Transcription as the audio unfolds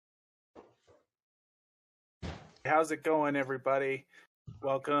How's it going, everybody?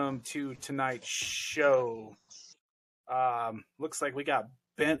 Welcome to tonight's show. Looks like we got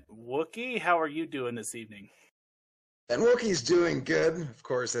Bent Wookie. How are you doing this evening? And Wookie's doing good. Of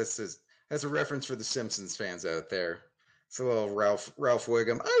course, that's a reference for the Simpsons fans out there. It's a little Ralph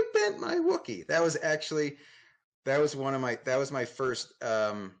Wiggum. I bent my Wookie. That was my first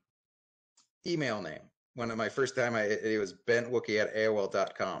email name. One of my first time it was bentwookie at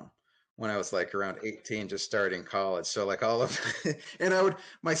AOL.com when I was like around 18, just starting college. So like all of and I would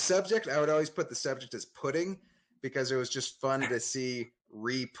always put the subject as pudding because it was just fun to see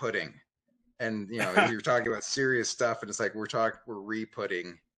re-pudding. And you're talking about serious stuff, and it's like we're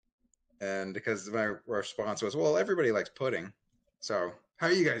re-pudding, and because my response was, well, everybody likes pudding. So how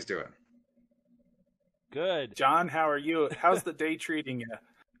are you guys doing? Good. John, how are you? How's the day treating you?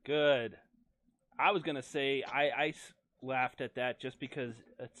 Good. I was gonna say I laughed at that just because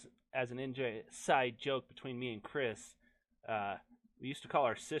it's as an inside joke between me and Chris. We used to call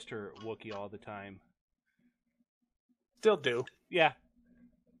our sister Wookie all the time. Still do. Yeah.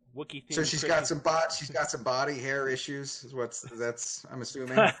 Wookie. So she's got some body hair issues. That's I'm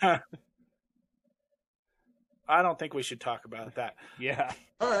assuming. I don't think we should talk about that. Yeah.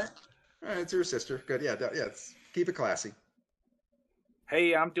 All right. It's your sister. Good. Yeah. Keep it classy.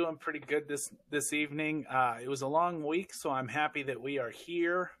 Hey, I'm doing pretty good this evening. It was a long week, so I'm happy that we are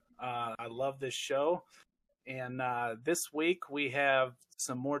here. I love this show. And this week we have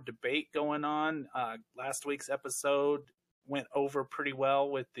some more debate going on. Last week's episode went over pretty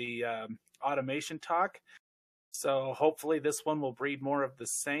well with the automation talk. So hopefully this one will breed more of the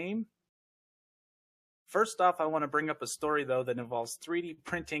same. First off, I want to bring up a story, though, that involves 3D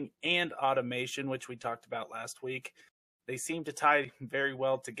printing and automation, which we talked about last week. They seem to tie very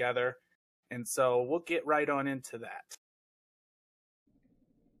well together, and so we'll get right on into that.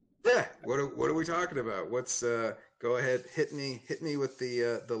 Yeah, what are we talking about? Go ahead, hit me with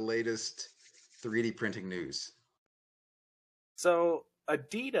the latest 3D printing news. So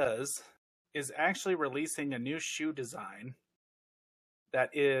Adidas is actually releasing a new shoe design that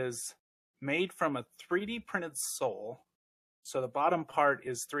is made from a 3D printed sole. So the bottom part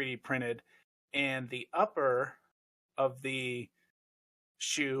is 3D printed, and the upper of the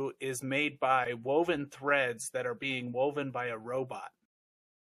shoe is made by woven threads that are being woven by a robot.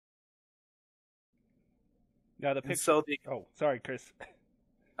 Now the picture. So sorry, Chris.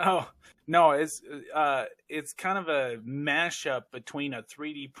 Oh no, it's kind of a mashup between a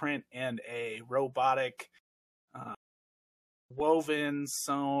 3D print and a robotic woven,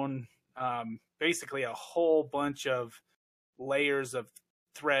 sewn, basically a whole bunch of layers of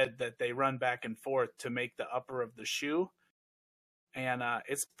thread that they run back and forth to make the upper of the shoe. And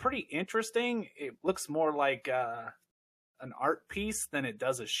it's pretty interesting. It looks more like an art piece than it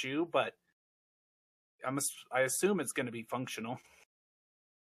does a shoe, but I assume it's going to be functional.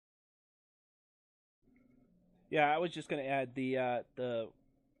 Yeah, I was just going to add the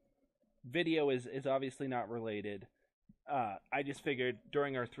video is obviously not related. I just figured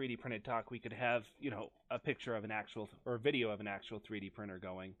during our 3D printed talk we could have, a picture of an actual or video of an actual 3D printer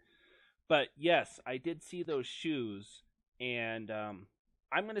going. But yes, I did see those shoes, and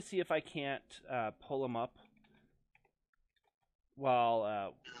I'm going to see if I can't pull them up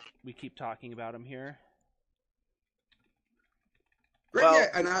while we keep talking about them here. Right, well, yeah,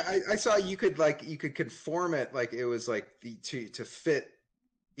 and I saw you could conform it like it was like to fit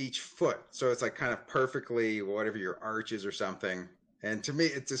each foot, so it's like kind of perfectly whatever your arch is or something. And to me,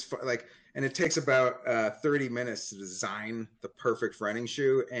 it's just like, and it takes about 30 minutes to design the perfect running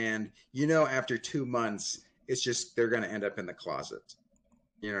shoe. And after 2 months, it's just they're going to end up in the closet.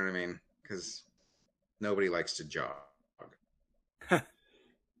 You know what I mean? Because nobody likes to jog.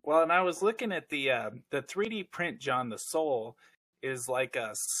 Well, and I was looking at the 3D print, John. The sole is like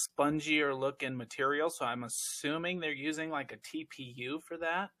a spongier looking material, so I'm assuming they're using like a TPU for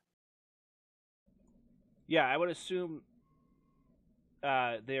that. Yeah, I would assume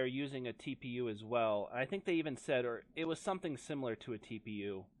they are using a TPU as well. I think they even said, or it was something similar to a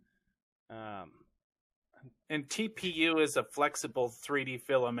TPU. And TPU is a flexible 3D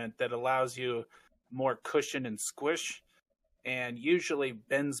filament that allows you more cushion and squish, and usually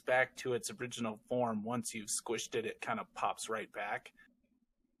bends back to its original form. Once you've squished it, it kind of pops right back.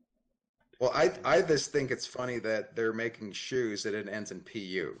 Well, I just think it's funny that they're making shoes that it ends in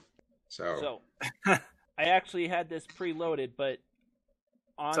PU. So I actually had this preloaded, but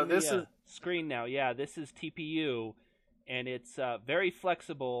on the screen now, yeah, this is TPU, and it's very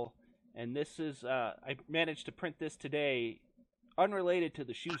flexible. And this is I managed to print this today, unrelated to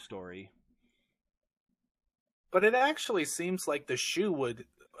the shoe story. But it actually seems like the shoe would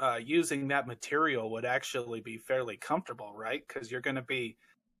using that material would actually be fairly comfortable, right? Because you're going to be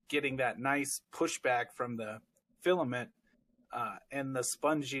getting that nice pushback from the filament, and the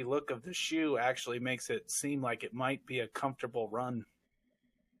spongy look of the shoe actually makes it seem like it might be a comfortable run.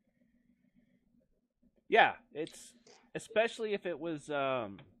 Yeah, it's especially if it was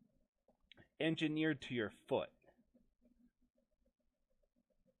engineered to your foot.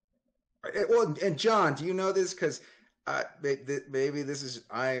 Well, and John, do you know this? Because maybe this is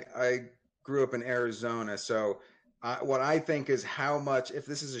I grew up in Arizona, so what I think is how much if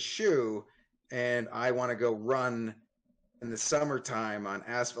this is a shoe and I want to go run in the summertime on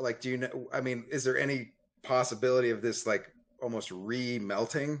asphalt, like, do you know? I mean, is there any possibility of this like almost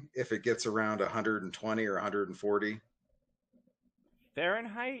re-melting if it gets around 120 or 140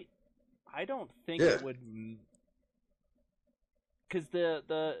 Fahrenheit? I don't think Yeah. it would, because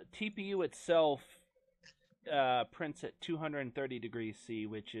the TPU itself prints at 230 degrees C,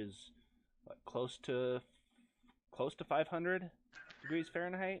 which is what, close to 500 degrees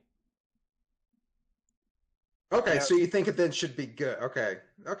Fahrenheit. Okay, Yeah. so you think it then should be good. Okay,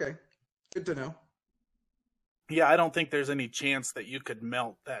 good to know. Yeah, I don't think there's any chance that you could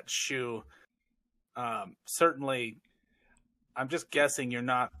melt that shoe. Certainly, I'm just guessing you're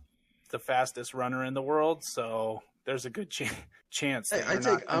not the fastest runner in the world, so there's a good chance. Hey, That I you're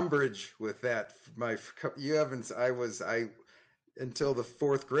take not... umbrage with that. You haven't. I until the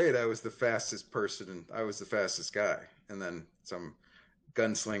fourth grade. I was the fastest person, and I was the fastest guy. And then some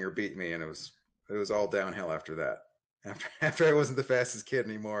gunslinger beat me, and it was all downhill after that. After I wasn't the fastest kid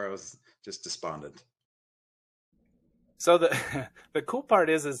anymore, I was just despondent. So the cool part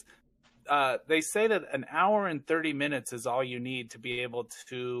is they say that an hour and 30 minutes is all you need to be able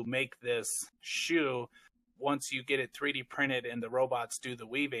to make this shoe once you get it 3D printed and the robots do the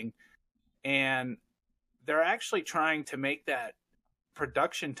weaving. And they're actually trying to make that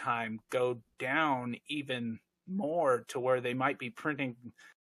production time go down even more to where they might be printing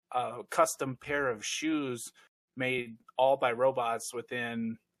a custom pair of shoes made all by robots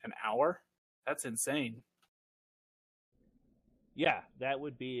within an hour. That's insane. Yeah, that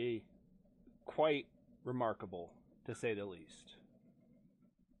would be quite remarkable, to say the least.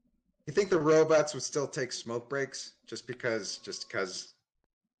 You think the robots would still take smoke breaks just because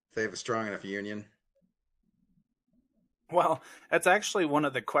they have a strong enough union? Well, that's actually one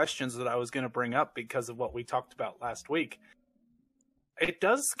of the questions that I was going to bring up because of what we talked about last week. It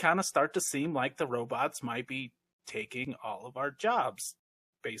does kind of start to seem like the robots might be taking all of our jobs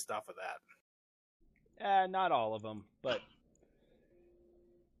based off of that. Not all of them, but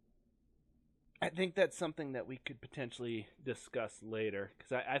I think that's something that we could potentially discuss later,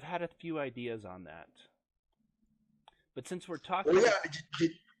 because I've had a few ideas on that. But since we're talking... Well, yeah,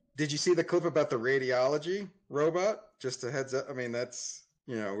 did you see the clip about the radiology robot? Just a heads up. I mean, that's,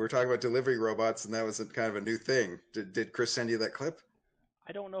 we were talking about delivery robots, and that was kind of a new thing. Did Chris send you that clip?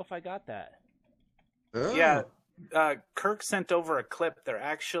 I don't know if I got that. Oh. Yeah, Kirk sent over a clip. They're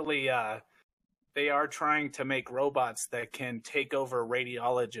actually... they are trying to make robots that can take over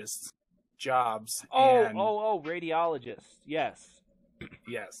radiologists' jobs. Radiologists. Yes.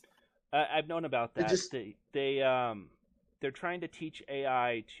 Yes. I've known about that. They're trying to teach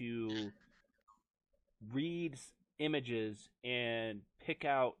AI to read images and pick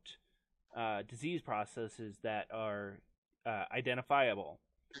out disease processes that are identifiable.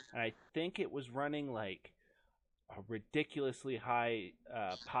 And I think it was running like a ridiculously high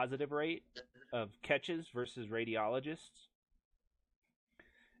positive rate of catches versus radiologists.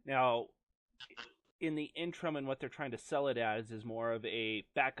 Now, in the interim, and what they're trying to sell it as is more of a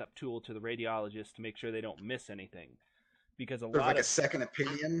backup tool to the radiologist to make sure they don't miss anything. Because a second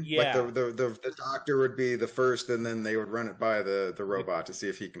opinion. Yeah. Like the doctor would be the first, and then they would run it by the robot to see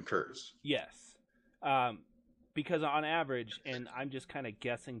if he concurs. Yes. Because on average, and I'm just kind of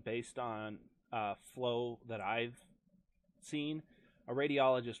guessing based on flow that I've seen, a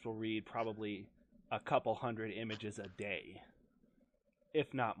radiologist will read probably a couple hundred images a day,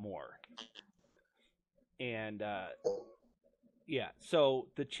 if not more. And yeah, so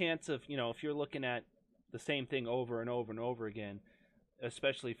the chance of, if you're looking at the same thing over and over and over again,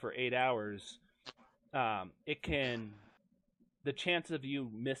 especially for 8 hours, the chance of you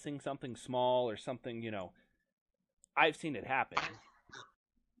missing something small or something, I've seen it happen.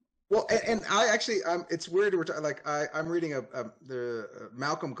 Well, and I actually, it's weird. I'm reading the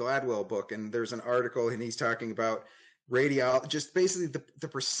Malcolm Gladwell book, and there's an article, and he's talking about just basically the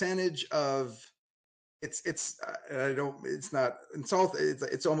percentage of it's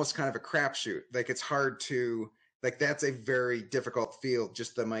almost kind of a crapshoot. Like, it's hard to like that's a very difficult field.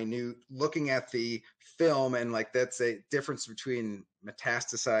 Just the minute looking at the film, and like that's a difference between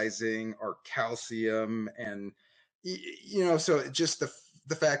metastasizing or calcium, and so just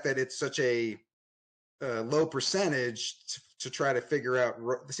the fact that it's such a low percentage to try to figure out.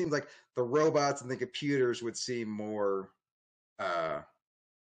 It seems like the robots and the computers would seem more, I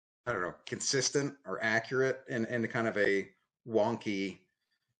don't know, consistent or accurate in kind of a wonky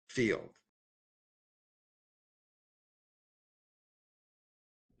field.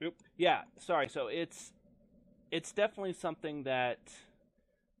 Yeah, sorry. So it's definitely something that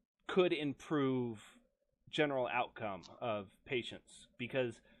could improve general outcome of patients,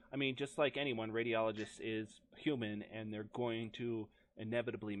 because I mean, just like anyone, radiologist is human and they're going to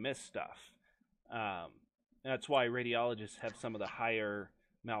inevitably miss stuff. That's why radiologists have some of the higher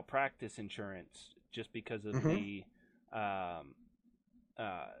malpractice insurance, just because of the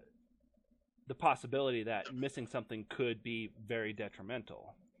possibility that missing something could be very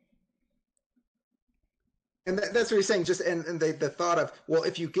detrimental. And that's what he's saying. Just and the thought of, well,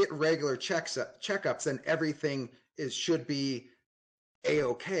 if you get regular checkups, then everything should be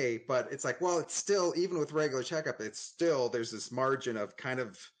a-okay. But it's like, well, it's still, even with regular checkup, it's still, there's this margin of kind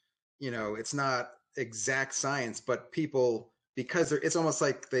of, it's not exact science, but people, because it's almost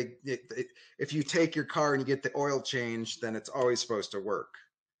like if you take your car and you get the oil change, then it's always supposed to work.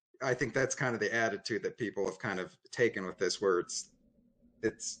 I think that's kind of the attitude that people have kind of taken with this, where it's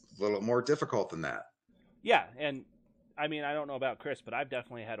a little more difficult than that. Yeah, and I mean, I don't know about Chris, but I've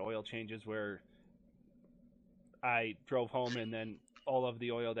definitely had oil changes where I drove home and then all of the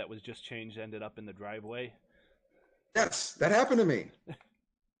oil that was just changed ended up in the driveway. Yes, that happened to me.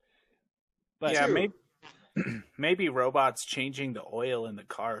 But yeah, maybe robots changing the oil in the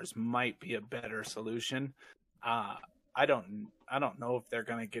cars might be a better solution. I don't know if they're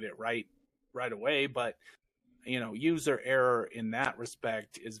going to get it right away, but user error in that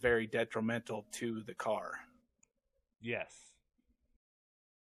respect is very detrimental to the car. Yes.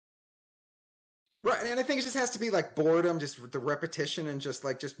 Right, and I think it just has to be like boredom, just the repetition, and just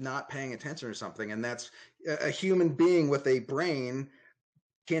not paying attention or something. And that's a human being with a brain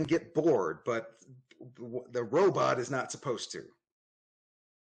can get bored, but the robot is not supposed to.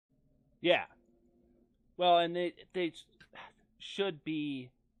 Yeah. Well, and they should be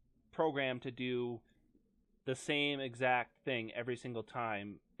programmed to do the same exact thing every single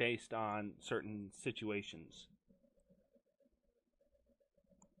time based on certain situations.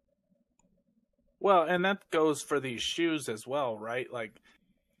 Well, and that goes for these shoes as well, right? Like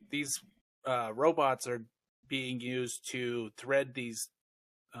these robots are being used to thread these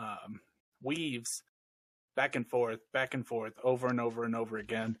weaves back and forth, over and over and over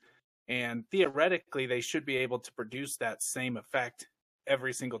again. And theoretically, they should be able to produce that same effect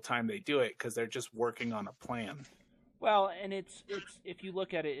every single time they do it, because they're just working on a plan. Well, and it's if you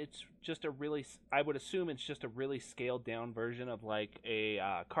look at it, it's just I would assume it's just a really scaled down version of like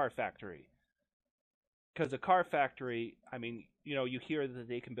a car factory. Because a car factory, I mean, you hear that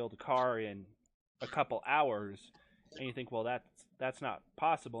they can build a car in a couple hours, and you think, well, that's not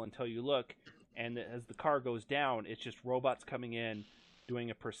possible until you look, and as the car goes down, it's just robots coming in,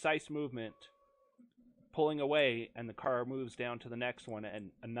 doing a precise movement, pulling away, and the car moves down to the next one,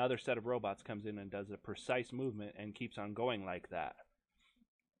 and another set of robots comes in and does a precise movement and keeps on going like that.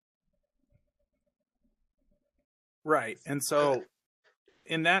 Right, and so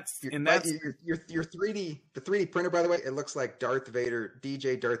your 3D printer, by the way, it looks like Darth Vader,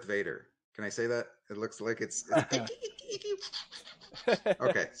 DJ Darth Vader. Can I say that? It looks like it's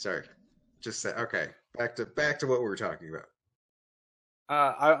okay. Sorry, just say okay. Back to what we were talking about.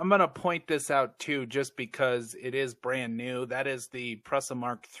 I'm going to point this out too, just because it is brand new. That is the Prusa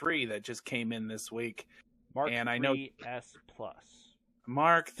Mark III that just came in this week. Mark and III I know S Plus.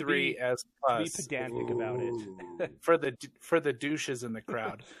 Mark III S Plus. Be pedantic about it. for the douches in the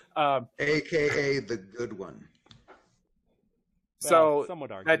crowd. AKA the good one. So some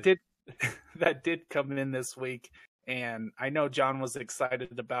would argue. that did come in this week, and I know John was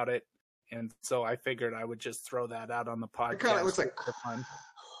excited about it. And so I figured I would just throw that out on the podcast. It kind of looks like fun.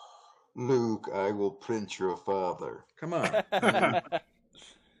 Luke, I will print your father. Come on.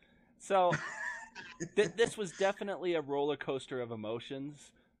 So this was definitely a roller coaster of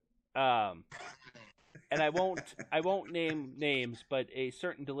emotions. And I won't name names, but a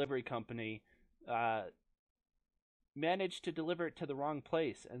certain delivery company managed to deliver it to the wrong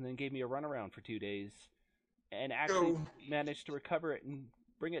place and then gave me a runaround for 2 days and actually managed to recover it and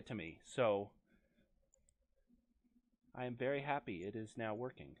bring it to me. So I am very happy it is now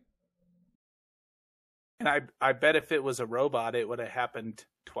working. And I bet if it was a robot, it would have happened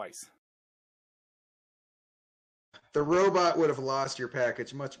twice. The robot would have lost your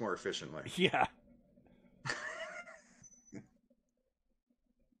package much more efficiently. Yeah.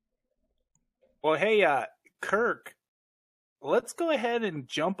 Well, hey, Kirk, let's go ahead and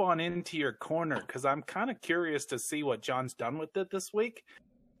jump on into your corner because I'm kind of curious to see what John's done with it this week.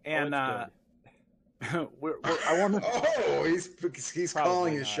 And I want to. Oh, he's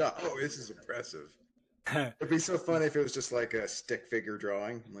calling his not. shot. Oh, this is impressive. It'd be so funny if it was just like a stick figure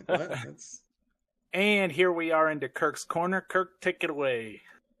drawing. I'm like, what? That's... And here we are into Kirk's corner. Kirk, take it away.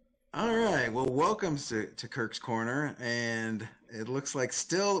 All right. Well, welcome to Kirk's corner, and it looks like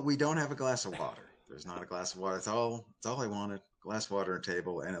still we don't have a glass of water. There's not a glass of water. It's all I wanted. Glass of water and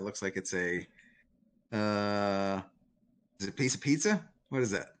table, and it looks like it's a is it a piece of pizza? What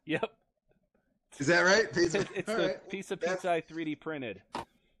is that? Yep. Is that right? Pizza? It's all the right. piece of pizza I 3D printed.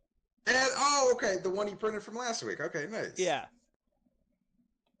 And okay, the one you printed from last week. Okay, nice. Yeah.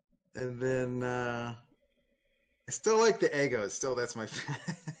 And then I still like the Eggo. Still, that's my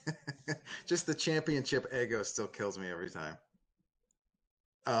just the championship Eggo still kills me every time.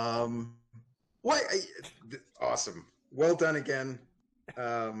 What? Awesome. Well done again.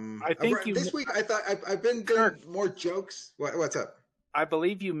 I think this week I thought I've been doing more jokes. What's up? I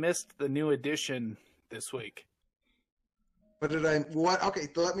believe you missed the new edition this week. What did I? What? Okay,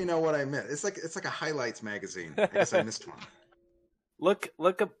 let me know what I missed. It's like a highlights magazine. I guess I missed one. Look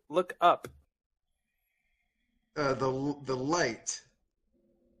up. The light.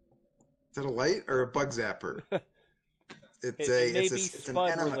 Is that a light or a bug zapper? It's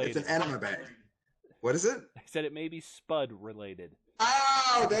an enema bag. What is it? I said it may be Spud related.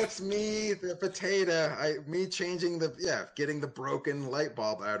 Oh, that's me, the potato. Me changing getting the broken light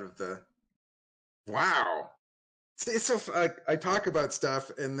bulb out of the. Wow. It's so I talk about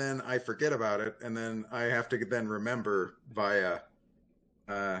stuff and then I forget about it and then I have to then remember via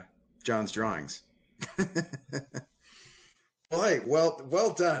John's drawings.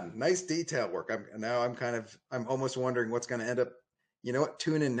 Well done. Nice detail work. I'm almost wondering what's going to end up. You know what?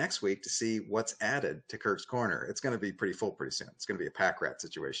 Tune in next week to see what's added to Kirk's Corner. It's going to be pretty full pretty soon. It's going to be a pack rat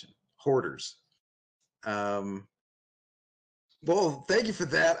situation. Hoarders. Well, thank you for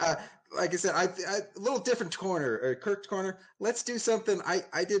that. Like I said, a little different corner, Kirk's Corner. Let's do something. I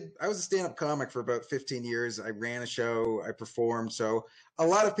was a stand-up comic for about 15 years. I ran a show. I performed. So a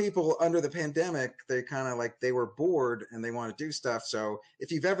lot of people under the pandemic, they kind of they were bored and they want to do stuff. So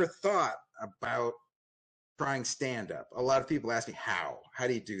if you've ever thought about trying stand-up, a lot of people ask me, how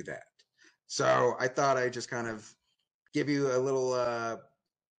do you do that? So I thought I'd just kind of give you a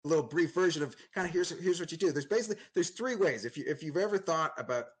little brief version of kind of here's what you do. There's three ways. If you've ever thought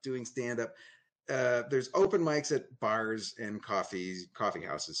about doing stand-up, there's open mics at bars and coffee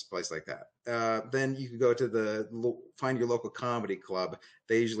houses, place like that. Then you can go to find your local comedy club.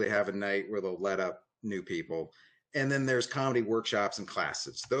 They usually have a night where they'll let up new people. And then there's comedy workshops and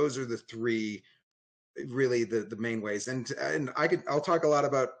classes. Those are the three really the main ways. And I'll talk a lot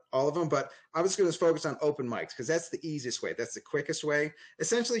about all of them, but I was going to focus on open mics because that's the easiest way. That's the quickest way.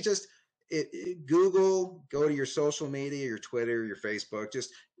 Essentially just Google, go to your social media, your Twitter, your Facebook,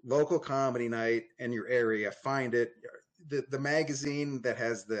 just local comedy night in your area, find it. The magazine that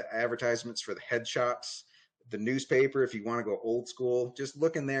has the advertisements for the head shops, the newspaper, if you want to go old school, just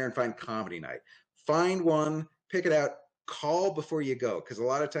look in there and find comedy night. Find one, pick it out, call before you go, because a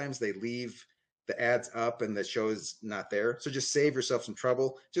lot of times they leave the ads up and the show's not there. So just save yourself some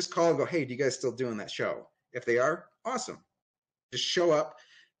trouble. Just call and go, hey, do you guys still doing that show? If they are, awesome. Just show up,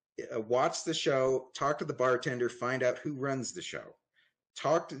 watch the show, talk to the bartender, find out who runs the show.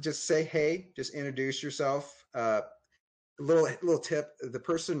 Just say, hey, just introduce yourself. Little tip, the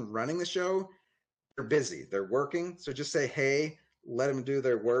person running the show, they're busy, they're working. So just say, hey, let them do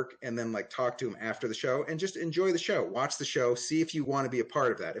their work and then talk to them after the show and just enjoy the show. Watch the show, see if you want to be a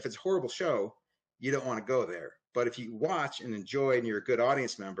part of that. If it's a horrible show, you don't want to go there. But if you watch and enjoy and you're a good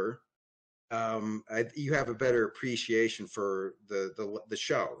audience member, you have a better appreciation for the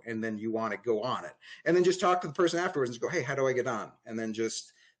show, and then you want to go on it. And then just talk to the person afterwards and go, hey, how do I get on? And then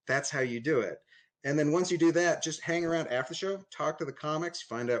that's how you do it. And then once you do that, just hang around after the show, talk to the comics,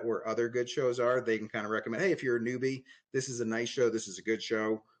 find out where other good shows are. They can kind of recommend, hey, if you're a newbie, this is a nice show, this is a good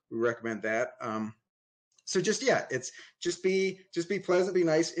show. We recommend that. So just be pleasant, be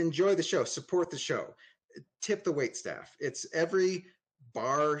nice, enjoy the show, support the show, tip the wait staff. It's every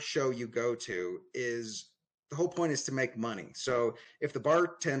bar show you go to the whole point is to make money. So if the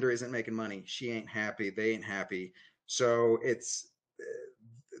bartender isn't making money, she ain't happy, they ain't happy. So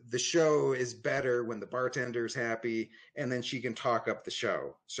the show is better when the bartender's happy and then she can talk up the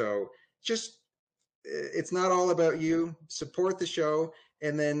show. So it's not all about you. Support the show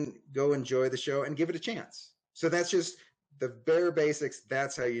and then go enjoy the show and give it a chance. So that's just the bare basics.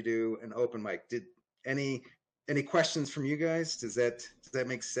 That's how you do an open mic. Did any questions from you guys? Does that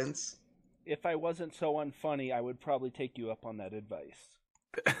make sense? If I wasn't so unfunny, I would probably take you up on that advice.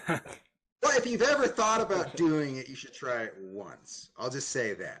 Well, if you've ever thought about doing it, you should try it once. I'll just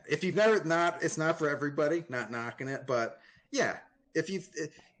say that. If you've never it's not for everybody, not knocking it, but yeah, if you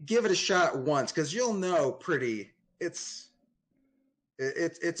give it a shot once, because you'll know it's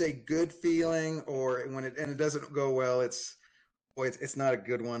a good feeling, or when it doesn't go well, it's not a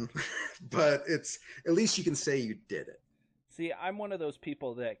good one, but it's at least you can say you did it. See, I'm one of those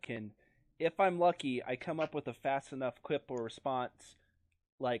people that can, if I'm lucky, I come up with a fast enough clip or response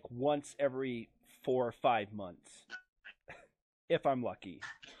like once every 4 or 5 months, if I'm lucky.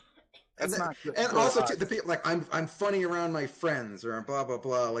 That's not good. And also the people like I'm funny around my friends or blah blah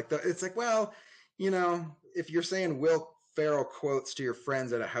blah. Like it's like, well, if you're saying Will Ferrell quotes to your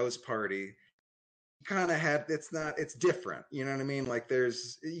friends at a house party, you kind of have it's different. You know what I mean? Like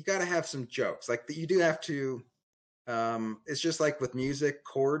you got to have some jokes. Like you do have to. It's just like with music,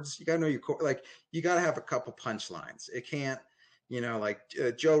 chords. You got to know your chord. Like you got to have a couple punchlines. It can't. Like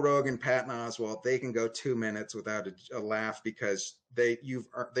Joe Rogan, Patton Oswalt, they can go 2 minutes without a laugh because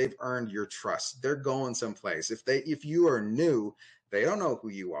they've earned your trust. They're going someplace. If you are new, they don't know who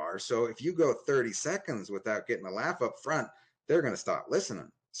you are. So if you go 30 seconds without getting a laugh up front, they're going to stop listening.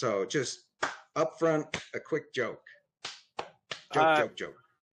 So just up front, a quick joke. Joke.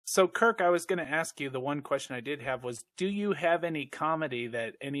 So Kirk, I was going to ask you, the one question I did have was, do you have any comedy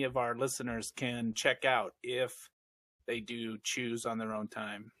that any of our listeners can check out if they do choose on their own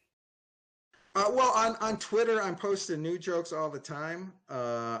time? Well, on Twitter, I'm posting new jokes all the time.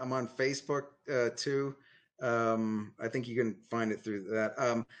 I'm on Facebook too. I think you can find it through that.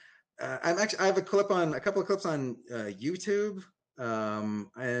 I have a couple of clips on YouTube,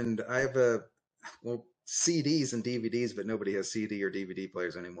 and I have CDs and DVDs, but nobody has CD or DVD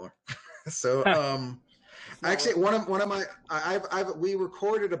players anymore. So. Actually, one of my we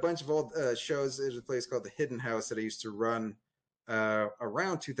recorded a bunch of old shows. There's a place called the Hidden House that I used to run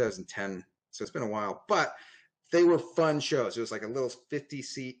around 2010. So it's been a while, but they were fun shows. It was like a little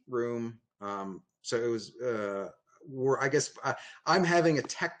 50-seat room. So it was. I guess I'm having a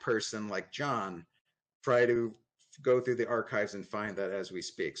tech person like John try to go through the archives and find that as we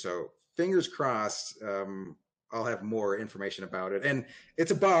speak. So fingers crossed. I'll have more information about it. And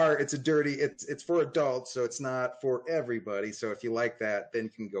it's a bar, it's it's for adults, so it's not for everybody. So if you like that, then you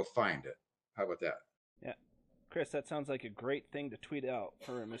can go find it. How about that? Yeah. Chris, that sounds like a great thing to tweet out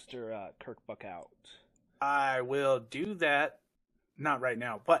for Mr. Kirk Buckout. I will do that. Not right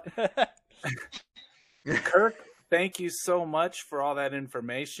now, but Kirk, thank you so much for all that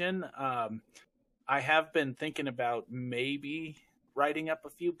information. I have been thinking about maybe writing up a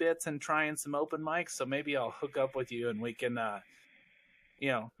few bits and trying some open mics, so maybe I'll hook up with you and we can maybe.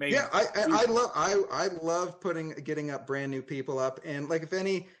 Yeah, I love getting up brand new people up, and like if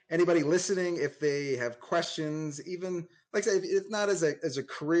anybody listening, if they have questions, even like say it's not as a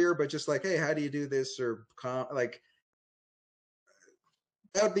career, but just like, hey, how do you do this, or like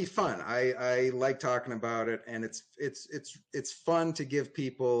that would be fun. I like talking about it, and it's fun to give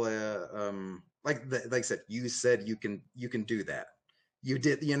people like I said, you said you can do that. You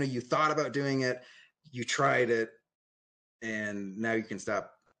did, you thought about doing it, you tried it, and now you can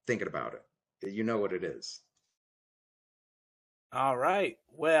stop thinking about it. You know what it is. All right.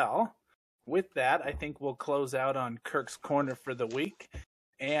 Well, with that, I think we'll close out on Kirk's Corner for the week.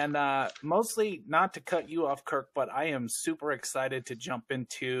 And mostly not to cut you off, Kirk, but I am super excited to jump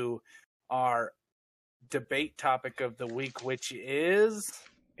into our debate topic of the week, which is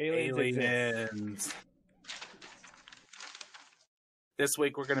aliens. This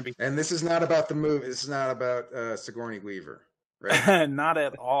week we're going to be... And this is not about the movie. This is not about Sigourney Weaver, right? Not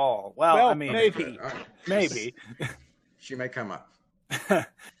at all. Well, I mean... Maybe. Maybe. She may come up.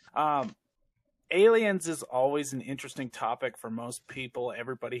 Aliens is always an interesting topic for most people.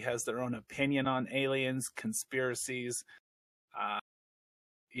 Everybody has their own opinion on aliens, conspiracies.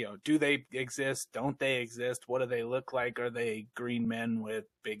 Do they exist? Don't they exist? What do they look like? Are they green men with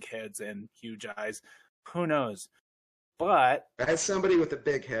big heads and huge eyes? Who knows? But as somebody with a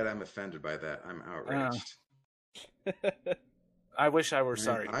big head, I'm offended by that. I'm outraged. I wish I were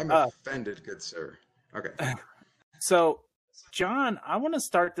sorry. I'm offended, good sir. Okay. So, John, I want to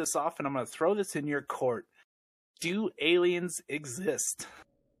start this off, and I'm going to throw this in your court. Do aliens exist?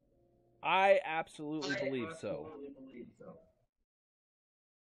 I absolutely believe so.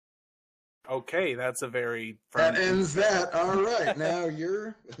 Okay, that's a very... That ends that. All right. Now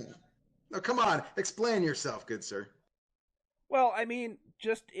you're... No, come on. Explain yourself, good sir. Well, I mean,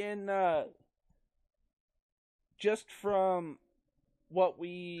 just in just from what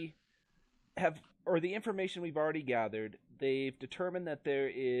we have, or the information we've already gathered, they've determined that there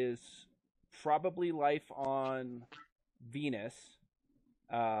is probably life on Venus.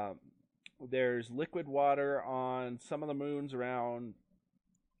 There's liquid water on some of the moons around,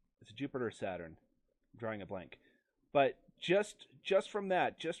 it's Jupiter or Saturn. I'm drawing a blank. But just from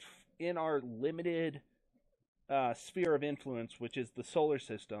that, just in our limited sphere of influence, which is the solar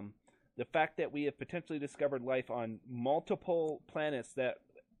system, the fact that we have potentially discovered life on multiple planets that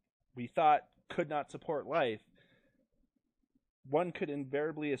we thought could not support life, one could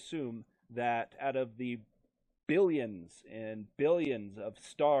invariably assume that out of the billions and billions of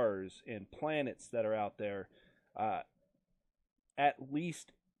stars and planets that are out there, at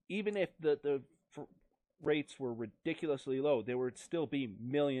least, even if the rates were ridiculously low, there would still be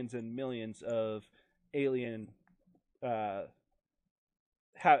millions and millions of alien or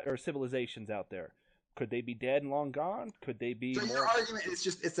civilizations out there. Could they be dead and long gone? Could they be so more... your argument is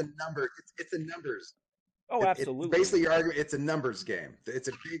just it's a number. It's a numbers. Oh, absolutely. Basically, your argument, it's a numbers game. It's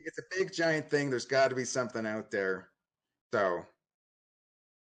a big giant thing. There's got to be something out there. So,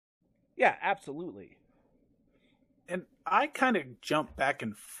 yeah, absolutely. And I kind of jump back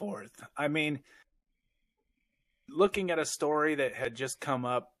and forth. I mean, looking at a story that had just come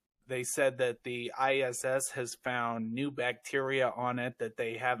up, they said that the ISS has found new bacteria on it that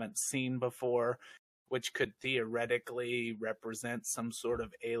they haven't seen before, which could theoretically represent some sort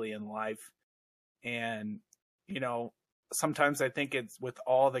of alien life. And, you know, sometimes I think it's with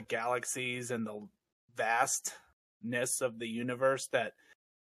all the galaxies and the vastness of the universe that,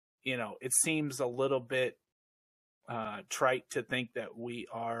 you know, it seems a little bit trite to think that we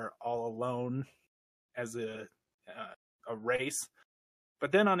are all alone as a race.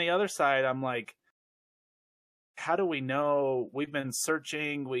 But then on the other side, I'm like, how do we know? We've been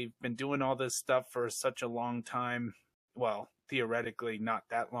searching, we've been doing all this stuff for such a long time. Well, theoretically, not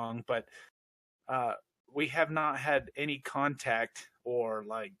that long, but we have not had any contact or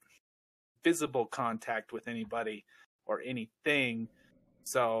like visible contact with anybody or anything.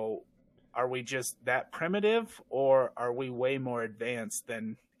 So are we just that primitive, or are we way more advanced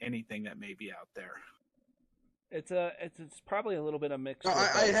than anything that may be out there? It's probably a little bit of mixed. No,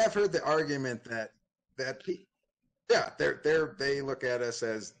 I have heard the argument that they look at us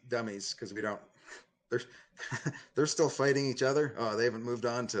as dummies because we don't. They're still fighting each other. Oh, they haven't moved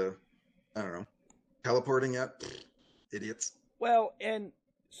on to, I don't know, teleporting yet. Idiots. Well, and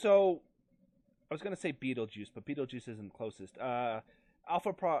so I was going to say Beetlejuice, but Beetlejuice isn't closest.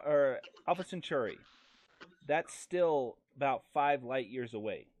 Alpha Centauri, that's still about 5 light years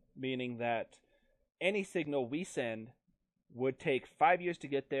away, meaning that any signal we send would take 5 years to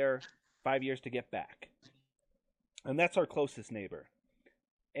get there, 5 years to get back. And that's our closest neighbor.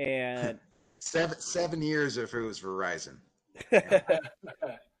 And 7 years if it was Verizon.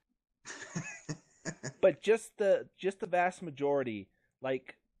 But just the vast majority,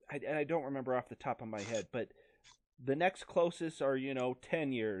 like, I don't remember off the top of my head, but the next closest are,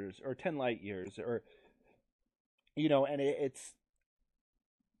 10 years or 10 light years, or, and it's,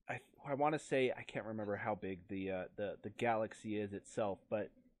 I want to say, I can't remember how big the galaxy is itself,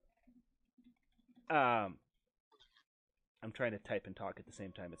 but I'm trying to type and talk at the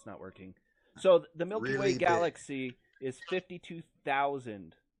same time. It's not working. So the Milky Way galaxy is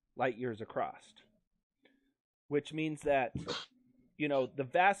 52,000 light years across, which means that, the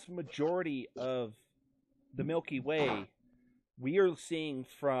vast majority of the Milky Way, we are seeing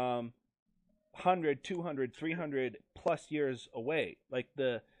from 100, 200, 300 plus years away. Like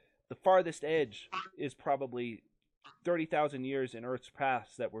the farthest edge is probably 30,000 years in Earth's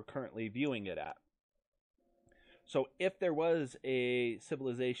path that we're currently viewing it at. So if there was a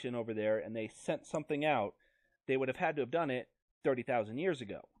civilization over there and they sent something out, they would have had to have done it 30,000 years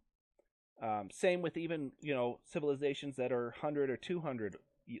ago. Same with even, civilizations that are 100 or 200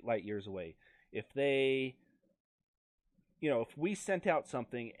 light years away. If they, if we sent out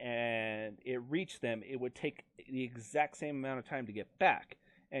something and it reached them, it would take the exact same amount of time to get back.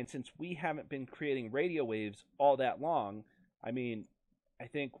 And since we haven't been creating radio waves all that long, I mean, I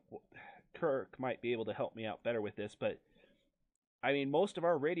think Kirk might be able to help me out better with this, but I mean, most of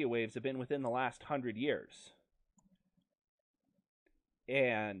our radio waves have been within the last 100 years.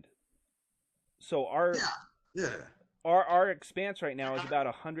 And so our expanse right now is about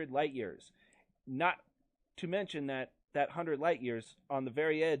 100 light years. Not to mention that 100 light years on the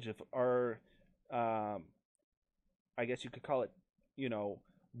very edge of our, I guess you could call it,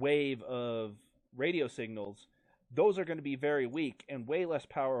 wave of radio signals, those are going to be very weak and way less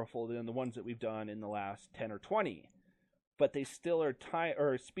powerful than the ones that we've done in the last 10 or 20. But they still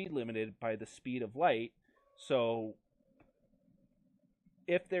are speed limited by the speed of light. So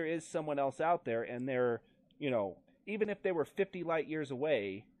if there is someone else out there and they're, even if they were 50 light years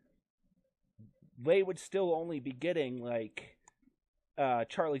away, they would still only be getting like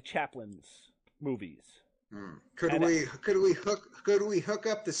Charlie Chaplin's movies. Could we hook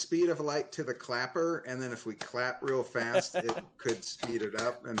up the speed of light to the clapper, and then if we clap real fast, it could speed it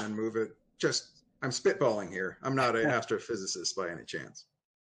up and then move it? I'm spitballing here. I'm not an astrophysicist by any chance.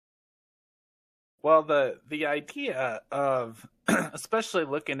 Well, the idea of, especially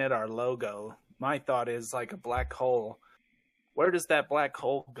looking at our logo, my thought is like a black hole. Where does that black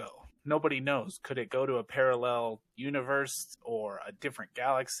hole go? Nobody knows. Could it go to a parallel universe or a different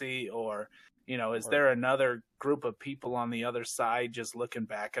galaxy, or is there another group of people on the other side just looking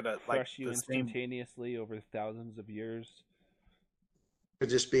back at it like crush you instantaneously over thousands of years? Could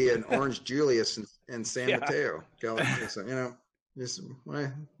just be an Orange Julius in San Mateo, California. So, just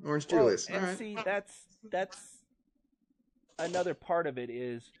Orange Julius. And all right. See, that's another part of it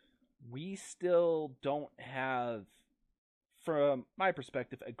is we still don't have, from my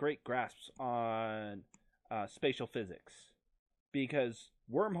perspective, a great grasp on spatial physics, because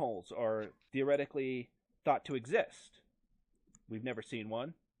wormholes are theoretically thought to exist. We've never seen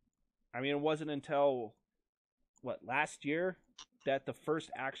one. I mean, it wasn't until, last year that the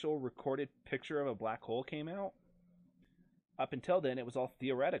first actual recorded picture of a black hole came out? Up until then, it was all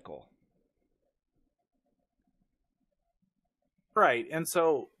theoretical. Right, and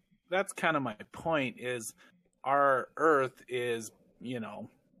so that's kind of my point is our Earth is,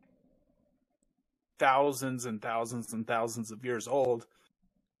 thousands and thousands and thousands of years old.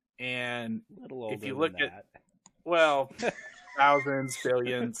 And a little older if you look than at, well, thousands,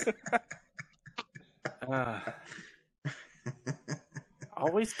 billions.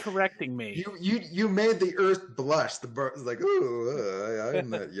 Always correcting me. You made the Earth blush. The bird was like, ooh, I'm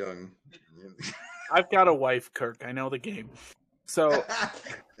that young. I've got a wife, Kirk. I know the game. So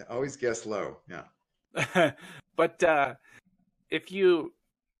always guess low. Yeah. But if you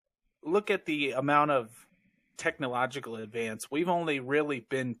look at the amount of technological advance, we've only really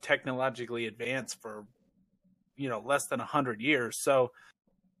been technologically advanced for, less than 100 years. So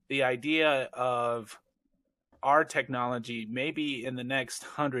the idea of our technology, maybe in the next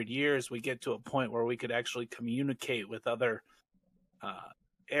 100 years, we get to a point where we could actually communicate with other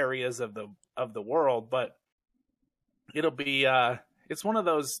areas of the world. But it'll be, it's one of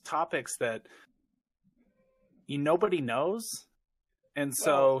those topics that nobody knows. And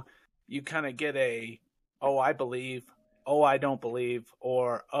so you kind of get oh, I believe, oh, I don't believe,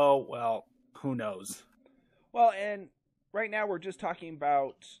 or, oh, well, who knows? Well, and right now we're just talking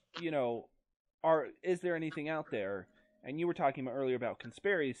about, is there anything out there? And you were talking earlier about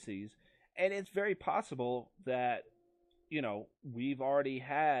conspiracies, and it's very possible that, we've already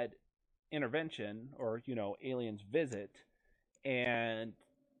had intervention or, aliens visit, and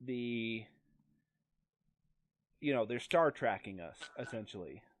they're star tracking us,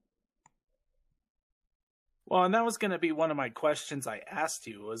 essentially. Well, and that was going to be one of my questions I asked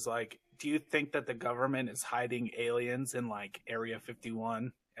you was like, do you think that the government is hiding aliens in like Area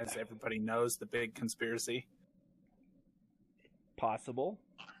 51, as everybody knows, the big conspiracy? Possible.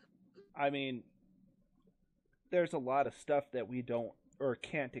 I mean, there's a lot of stuff that we don't or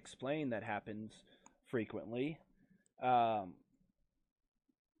can't explain that happens frequently. And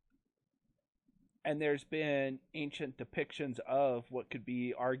there's been ancient depictions of what could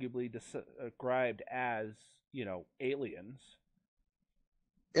be arguably described as, aliens.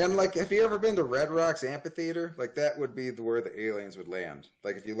 And have you ever been to Red Rocks Amphitheater? That would be where the aliens would land.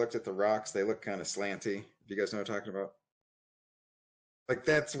 If you looked at the rocks, they look kind of slanty. If you guys know what I'm talking about.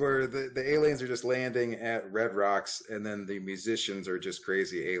 That's where the aliens are just landing at Red Rocks, and then the musicians are just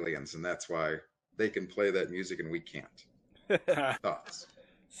crazy aliens, and that's why they can play that music and we can't. Thoughts?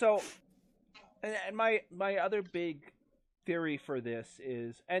 So, and my other big theory for this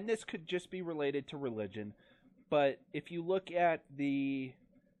is, and this could just be related to religion, but if you look at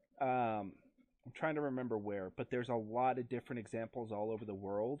I'm trying to remember where, but there's a lot of different examples all over the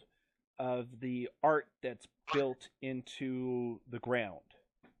world of the art that's built into the ground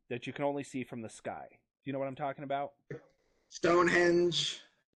that you can only see from the sky. Do you know what I'm talking about? Stonehenge.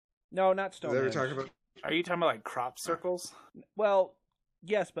 No, not Stonehenge. Is that what you're talking about? Are you talking about like crop circles? Well,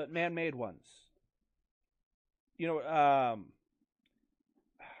 yes, but man-made ones. I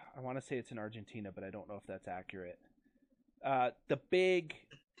want to say it's in Argentina, but I don't know if that's accurate. The big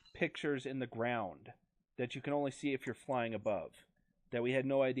pictures in the ground that you can only see if you're flying above, that we had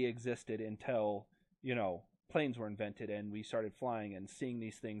no idea existed until, planes were invented and we started flying and seeing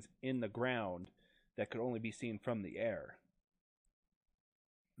these things in the ground that could only be seen from the air.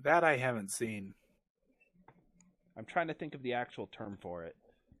 That I haven't seen. I'm trying to think of the actual term for it.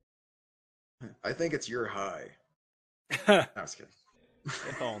 I think it's your high. No, I was kidding.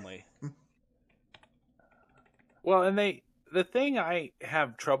 If only. Well, and the thing I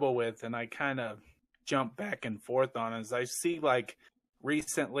have trouble with, and I kind of jump back and forth on, is I see like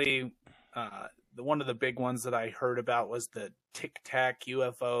recently, one of the big ones that I heard about was the Tic Tac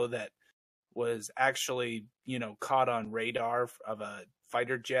UFO that was actually, caught on radar of a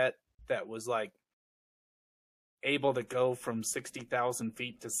fighter jet that was like able to go from 60,000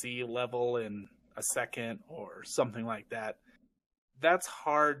 feet to sea level in a second or something like that. That's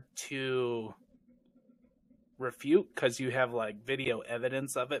hard to refute because you have like video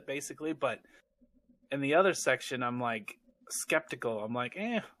evidence of it basically, but in the other section I'm like skeptical. I'm like,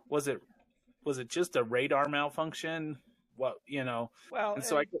 was it just a radar malfunction? Well, and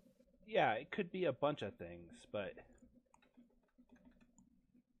so it could be a bunch of things, but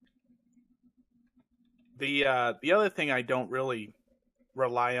the other thing I don't really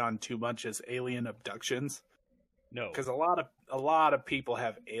rely on too much is alien abductions. no, Because a lot of people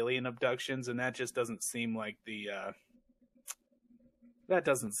have alien abductions, and that just doesn't seem like that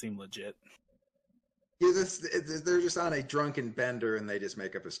doesn't seem legit. Yeah, they're just on a drunken bender and they just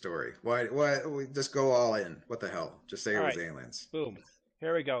make up a story. Why just go all in? What the hell? Just say it was aliens. Boom.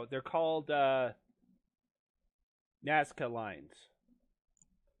 Here we go. They're called Nazca lines.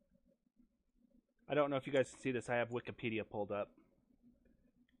 I don't know if you guys can see this. I have Wikipedia pulled up.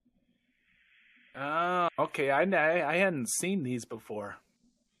 Okay. I hadn't seen these before.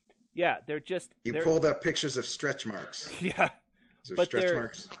 Yeah, they're pulled up pictures of stretch marks. Yeah. But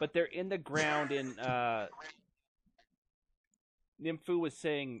they're in the ground in Nymphu was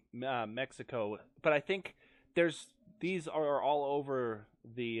saying Mexico, but I think these are all over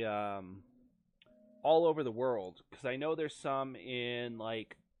the world, because I know there's some in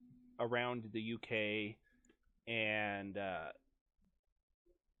like around the UK, and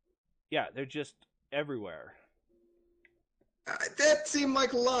they're just everywhere. That seemed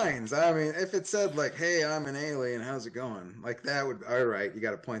like lines. I mean, if it said like, "Hey, I'm an alien. How's it going?" Like that would, all right. You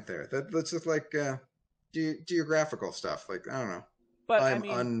got a point there. That's just like geographical stuff. Like I don't know. But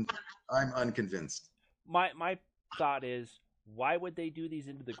I'm unconvinced. My thought is, why would they do these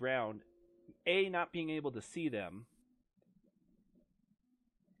into the ground? A, not being able to see them,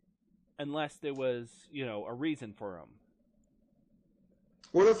 unless there was a reason for them.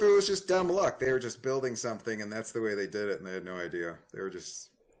 What if it was just dumb luck? They were just building something, and that's the way they did it, and they had no idea. They were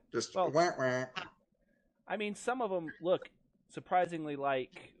just wah, wah. I mean, some of them look surprisingly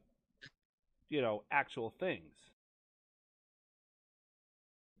like, actual things.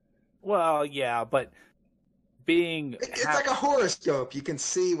 Well, yeah, but it's like a horoscope. You can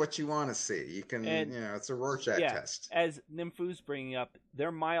see what you want to see. You can, it's a Rorschach test. As Nymphu's bringing up, they're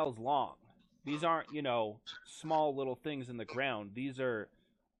miles long. These aren't, small little things in the ground. These are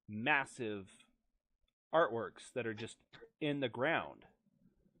massive artworks that are just in the ground.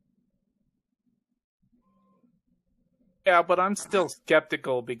 Yeah, but I'm still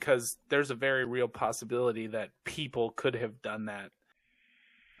skeptical because there's a very real possibility that people could have done that.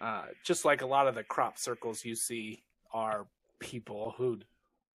 Just like a lot of the crop circles you see are people who,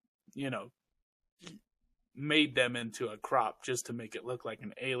 made them into a crop just to make it look like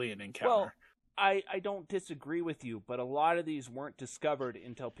an alien encounter. Well, I don't disagree with you, but a lot of these weren't discovered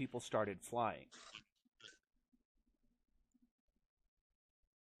until people started flying.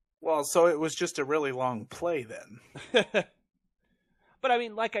 Well, so it was just a really long play then. But I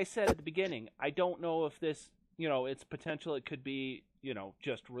mean, like I said at the beginning, I don't know if this, its potential, it could be,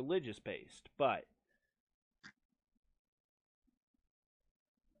 just religious based, but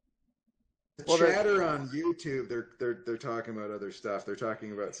the chatter on YouTube, they're talking about other stuff. They're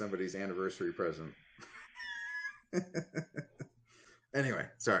talking about somebody's anniversary present. Anyway,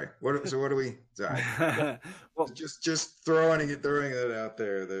 sorry. What do we? Sorry. Well, just throwing it out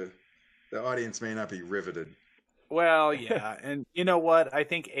there. The audience may not be riveted. Well, yeah, and you know what? I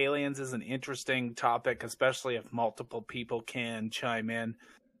think aliens is an interesting topic, especially if multiple people can chime in.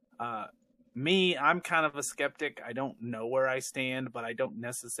 I'm kind of a skeptic. I don't know where I stand, but I don't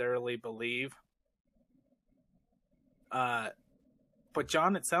necessarily believe. But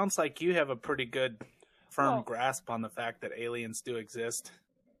John, it sounds like you have a pretty good, firm grasp on the fact that aliens do exist.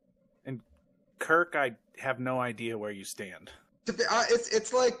 And Kirk, I have no idea where you stand.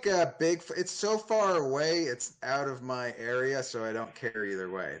 It's like big. It's so far away. It's out of my area, so I don't care either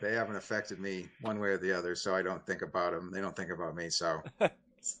way. They haven't affected me one way or the other, so I don't think about them. They don't think about me. So,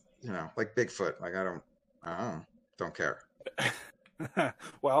 like Bigfoot. Like I don't care.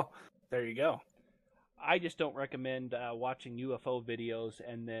 Well, there you go. I just don't recommend watching UFO videos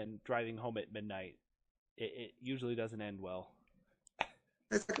and then driving home at midnight. it usually doesn't end well.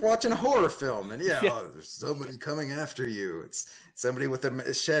 It's like watching a horror film, and Yeah. oh, there's somebody coming after you. It's somebody with a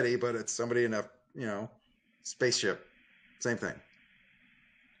machete, but it's somebody in a spaceship. Same thing.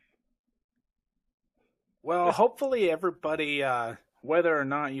 Well, hopefully everybody, whether or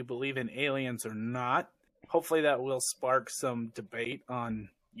not you believe in aliens or not, hopefully that will spark some debate on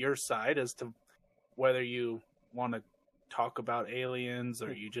your side as to whether you want to talk about aliens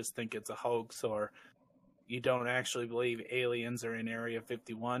or you just think it's a hoax or you don't actually believe aliens are in Area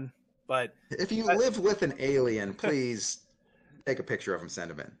 51. But if you live with an alien, please take a picture of him,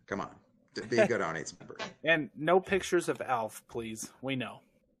 send him in. Come on. Be a good audience member. And no pictures of Alf, please. We know.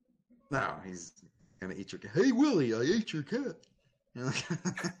 No, he's going to eat your cat. Hey, Willie, I ate your cat.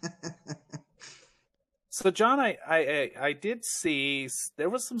 So, John, I did see there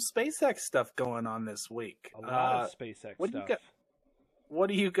was some SpaceX stuff going on this week. A lot of SpaceX stuff. What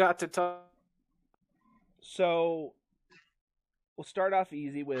do you got to talk? So, we'll start off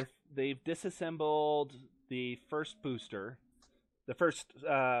easy with they've disassembled the first booster, the first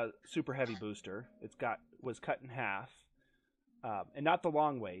super heavy booster. Was cut in half, and not the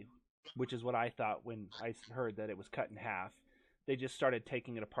long way, which is what I thought when I heard that it was cut in half. They just started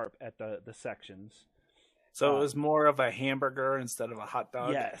taking it apart at the sections. So it was more of a hamburger instead of a hot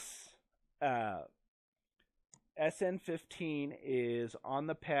dog? Yes. SN-15 is on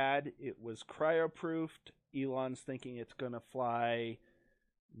the pad. It was cryoproofed. Elon's thinking it's going to fly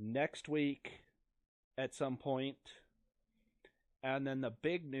next week at some point. And then the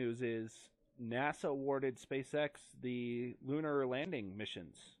big news is NASA awarded SpaceX the lunar landing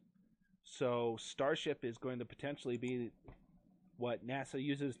missions. So Starship is going to potentially be what NASA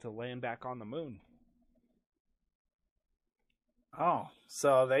uses to land back on the moon. Oh,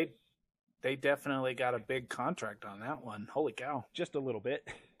 so they definitely got a big contract on that one. Holy cow. Just a little bit.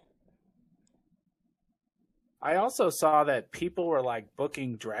 I also saw that people were like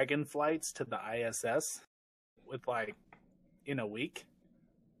booking Dragon flights to the ISS with in a week.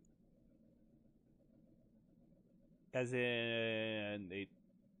 As in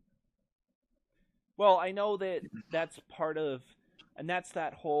well, I know that that's part of, and that's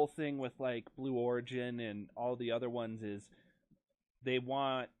that whole thing with Blue Origin and all the other ones is they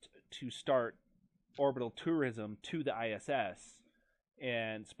want to start orbital tourism to the ISS,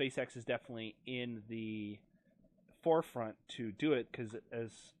 and SpaceX is definitely in the forefront to do it because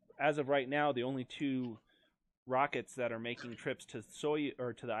as of right now, the only two rockets that are making trips to Soyuz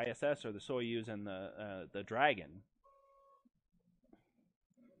or to the ISS are the Soyuz and the Dragon.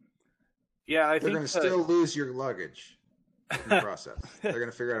 Yeah, I think they're going to still lose your luggage in the process. They're going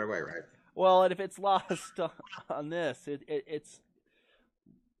to figure out a way, right? Well, and if it's lost on this, it's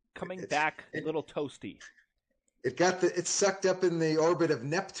coming back a little toasty. It's sucked up in the orbit of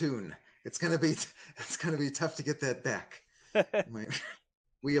Neptune. It's gonna be tough to get that back.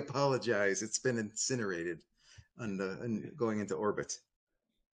 We apologize. It's been incinerated and going into orbit.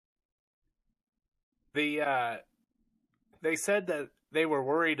 They said that they were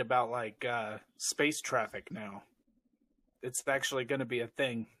worried about space traffic now. It's actually going to be a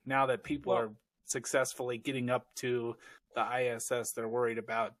thing now that people are successfully getting up to the ISS. They're worried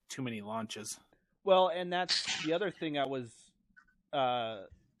about too many launches. Well, and that's the other thing I was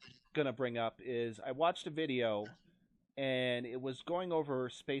going to bring up is I watched a video and it was going over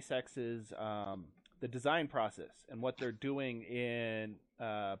SpaceX's the design process and what they're doing in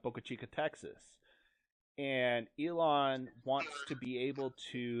Boca Chica, Texas. And Elon wants to be able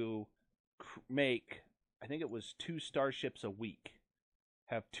to make, I think it was 2 starships a week.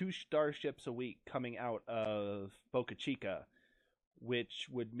 Have 2 starships a week coming out of Boca Chica, which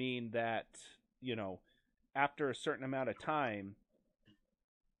would mean that, after a certain amount of time,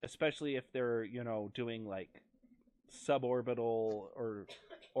 especially if they're, doing suborbital or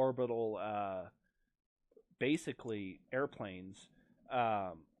orbital, basically airplanes,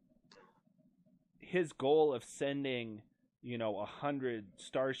 his goal of sending, 100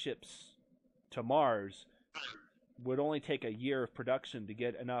 starships to Mars would only take a year of production to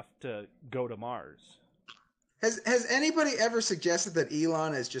get enough to go to Mars. Has anybody ever suggested that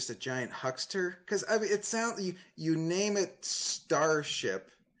Elon is just a giant huckster? Because it sounds you name it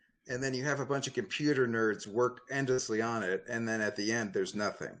Starship, and then you have a bunch of computer nerds work endlessly on it, and then at the end there's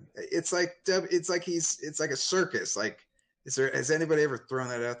nothing. It's like a circus. Has anybody ever thrown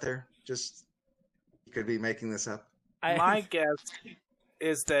that out there? Just you could be making this up. My guess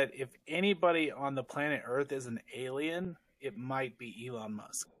is that if anybody on the planet Earth is an alien, it might be Elon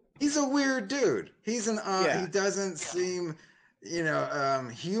Musk. He's a weird dude. He's he doesn't seem,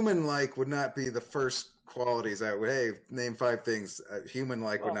 human-like would not be the first qualities I would, name 5 things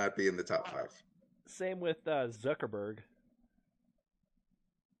human-like would not be in the top 5. Same with Zuckerberg.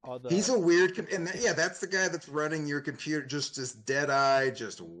 He's a weird, and that's the guy that's running your computer. Just dead-eye,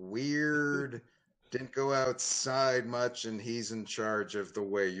 just weird. Didn't go outside much, and he's in charge of the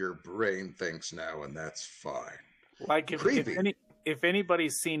way your brain thinks now, and that's fine. Like if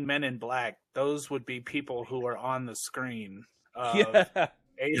anybody's seen Men in Black, those would be people who are on the screen of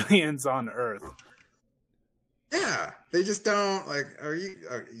aliens on Earth. Yeah, they just don't like.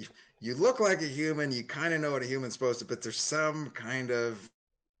 You look like a human. You kind of know what a human's supposed to, but there's some kind of.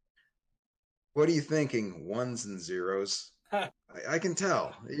 What are you thinking? Ones and zeros. I can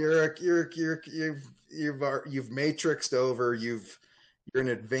tell. You've matrixed over. You're an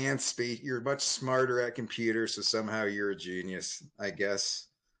advanced speech. You're much smarter at computers, so somehow you're a genius, I guess.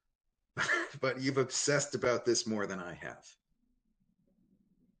 But you've obsessed about this more than I have.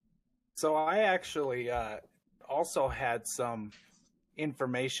 So I actually also had some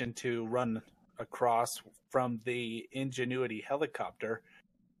information to run across from the Ingenuity helicopter.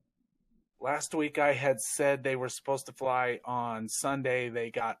 Last week I had said they were supposed to fly on Sunday.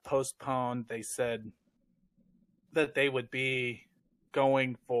 They got postponed. They said that they would be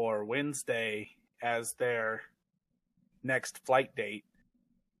going for Wednesday as their next flight date.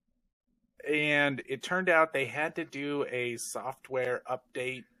 And it turned out they had to do a software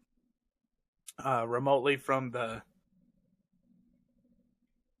update remotely to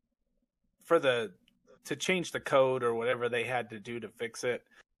change the code or whatever they had to do to fix it.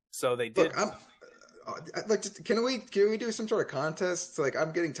 So they did. Look, can we do some sort of contest? Like,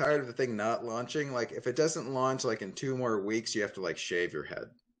 I'm getting tired of the thing not launching. Like, if it doesn't launch like in 2 more weeks, you have to like shave your head.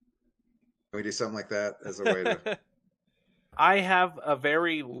 Can we do something like that as a way to? I have a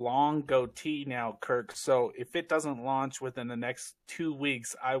very long goatee now, Kirk. So if it doesn't launch within the next 2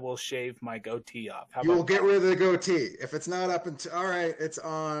 weeks, I will shave my goatee off. You will get rid of the goatee if it's not up until. All right, it's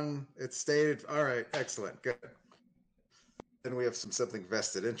on. It's stated. All right, excellent, good. Then we have something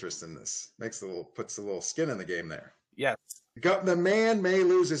vested interest in this. Puts a little skin in the game there. Yes. The man may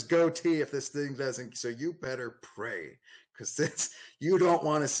lose his goatee if this thing doesn't. So you better pray, because you don't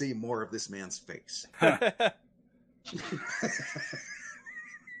want to see more of this man's face.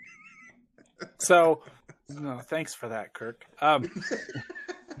 So, no, thanks for that, Kirk.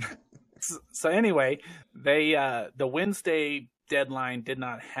 So anyway, the Wednesday deadline did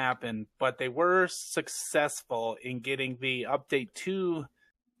not happen, but they were successful in getting the update to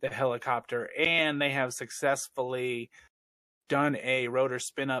the helicopter, and they have successfully done a rotor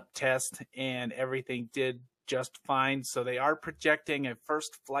spin-up test, and everything did just fine. So they are projecting a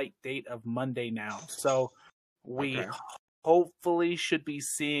first flight date of Monday now. So we hopefully should be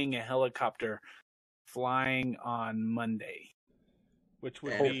seeing a helicopter flying on Monday. Which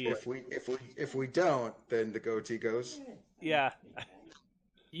would be if we don't, then the goatee goes. Yeah.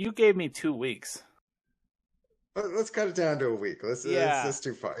 You gave me 2 weeks. Let's cut it down to a week. That's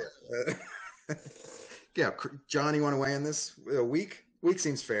too far. Yeah, John, you want to weigh in this? A week? Week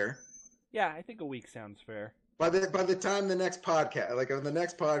seems fair. Yeah, I think a week sounds fair. By the time the next podcast, like on the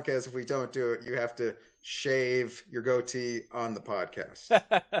next podcast, if we don't do it, you have to shave your goatee on the podcast.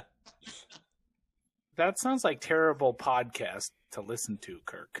 That sounds like terrible podcast to listen to,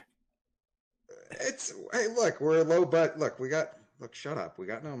 Kirk. Hey, look, we're low, but look, shut up. We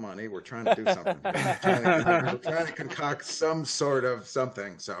got no money. We're trying to do something. we're trying to concoct some sort of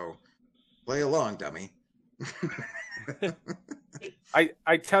something. So play along, dummy.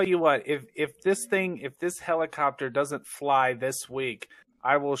 I tell you what, if this helicopter doesn't fly this week,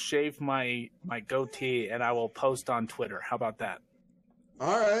 I will shave my goatee and I will post on Twitter. How about that?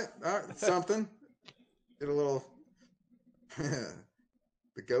 All right, something. Get a little.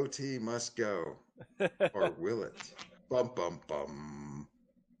 The goatee must go, or will it? Bum bum bum.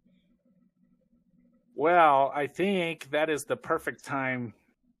 Well, I think that is the perfect time,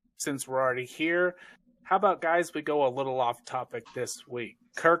 since we're already here. How about, guys, we go a little off topic this week?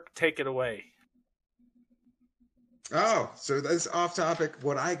 Kirk, take it away. Oh, so that's off topic.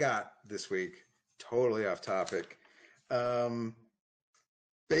 What I got this week, totally off topic.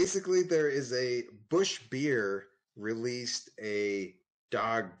 Basically, there is a Busch Beer released a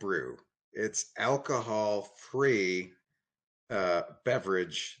dog brew. It's alcohol-free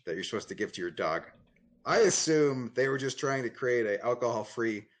beverage that you're supposed to give to your dog. I assume they were just trying to create an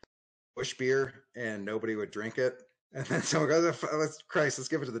alcohol-free Busch Beer and nobody would drink it. And then someone goes, let's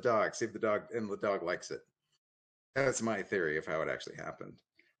give it to the dog, see if the dog likes it. That's my theory of how it actually happened.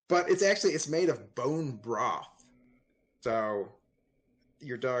 But it's made of bone broth. So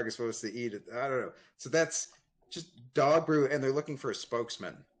your dog is supposed to eat it. I don't know. So that's just dog brew, and they're looking for a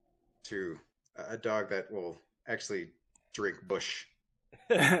spokesman to a dog that will actually drink Busch.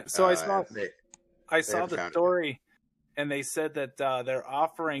 So I saw haven't the found it story, and they said that they're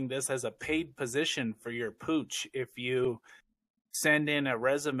offering this as a paid position for your pooch if you send in a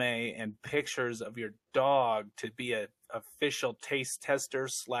resume and pictures of your dog to be a official taste tester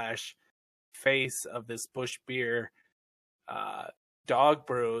 / face of this Bush Beer dog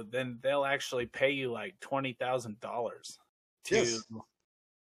brew. Then they'll actually pay you like $20,000 Yes.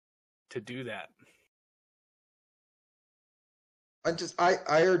 to do that.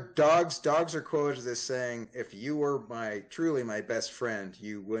 I heard dogs are quoted as saying, "If you were truly my best friend,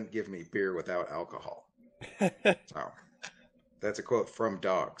 you wouldn't give me beer without alcohol." So that's a quote from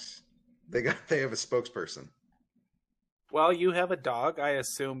dogs. They have a spokesperson. Well, you have a dog. I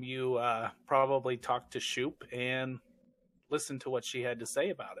assume you probably talked to Shoop and listened to what she had to say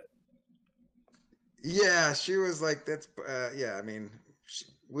about it. Yeah, she was like, "That's yeah." I mean,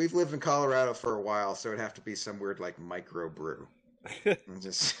 we've lived in Colorado for a while, so it'd have to be some weird like micro brew. And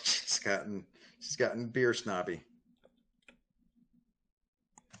she's gotten beer snobby.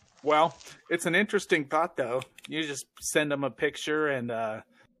 Well, it's an interesting thought, though. You just send them a picture and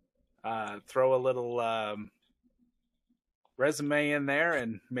throw a little resume in there,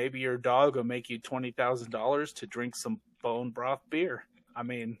 and maybe your dog will make you $20,000 to drink some bone broth beer. I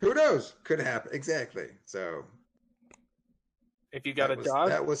mean, who knows? Could happen. Exactly. So, if you got a dog,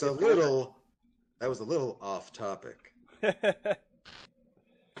 that was a little off topic.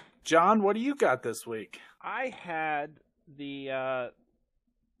 John, what do you got this week? I had the I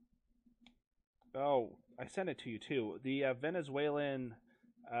sent it to you too. The Venezuelan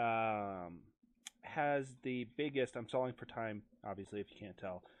has the biggest. I'm stalling for time, obviously, if you can't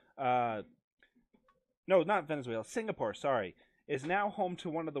tell. No, not Venezuela. Singapore, sorry, is now home to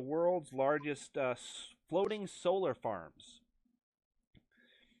one of the world's largest floating solar farms.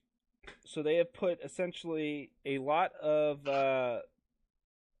 So they have put essentially a lot of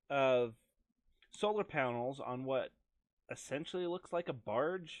solar panels on what essentially looks like a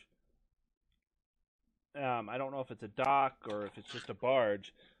barge. I don't know if it's a dock or if it's just a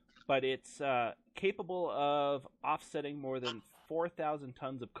barge, but it's capable of offsetting more than 4,000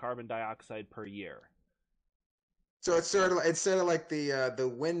 tons of carbon dioxide per year. So it's sort of instead of like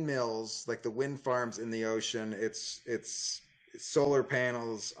the windmills, like the wind farms in the ocean, it's solar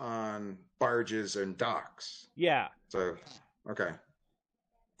panels on barges and docks. Yeah. So okay.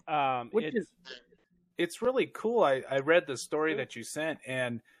 It's really cool. I read the story that you sent,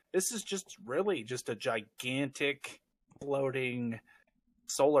 and this is just a gigantic floating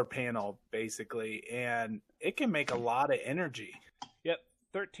solar panel, basically, and it can make a lot of energy. Yep,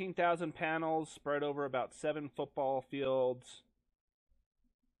 13,000 panels spread over about 7 football fields.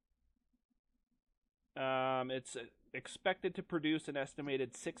 It's expected to produce an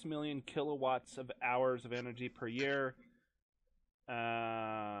estimated 6 million kilowatts of hours of energy per year.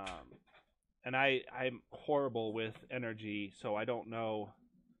 And I'm horrible with energy, so I don't know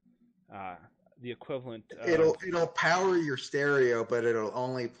the equivalent. It'll power your stereo, but it'll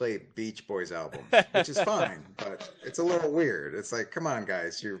only play Beach Boys albums, which is fine, but it's a little weird. It's like, come on,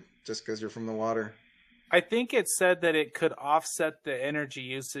 guys, you're just because you're from the water. I think it said that it could offset the energy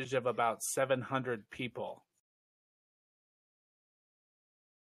usage of about 700 people.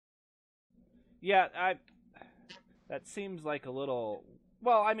 Yeah, that seems like a little.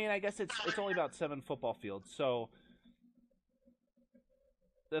 Well, I mean, I guess it's only about 7 football fields, so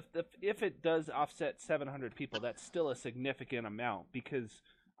if it does offset 700 people, that's still a significant amount because,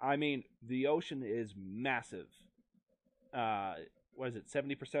 I mean, the ocean is massive. What is it?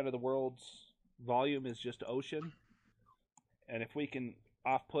 70% of the world's volume is just ocean, and if we can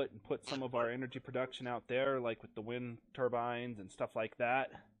off-put and put some of our energy production out there, like with the wind turbines and stuff like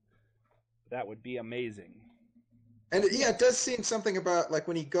that, that would be amazing. And yeah, it does seem something about like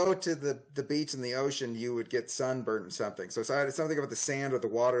when you go to the beach in the ocean, you would get sunburned or something. So it's something about the sand or the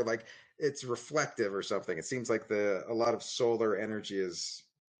water, like it's reflective or something. It seems like a lot of solar energy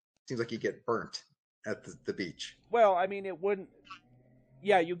seems like you get burnt at the beach. Well, I mean, it wouldn't.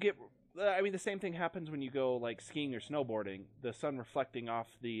 Yeah, you get. I mean, the same thing happens when you go like skiing or snowboarding. The sun reflecting off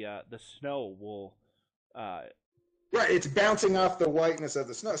the snow will. Right, it's bouncing off the whiteness of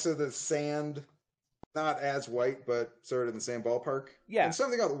the snow, so the sand. Not as white, but sort of in the same ballpark. Yeah. And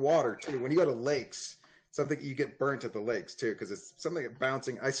something about water, too. When you go to lakes, something you get burnt at the lakes, too, because it's something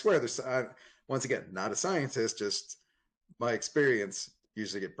bouncing. I swear, once again, not a scientist, just my experience,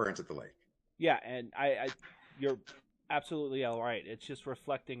 usually get burnt at the lake. Yeah, and you're absolutely all right. It's just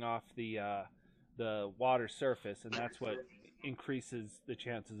reflecting off the water surface, and that's what increases the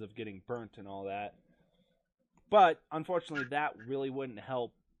chances of getting burnt and all that. But, unfortunately, that really wouldn't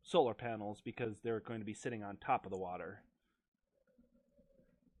help solar panels because they're going to be sitting on top of the water.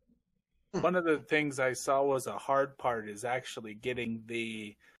 one of the things I saw was a hard part is actually getting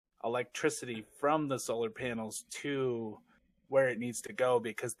the electricity from the solar panels to where it needs to go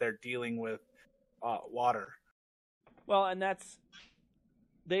because they're dealing with water. Well, and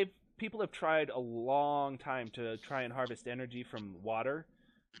people have tried a long time to try and harvest energy from water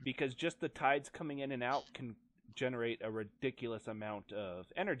because just the tides coming in and out can generate a ridiculous amount of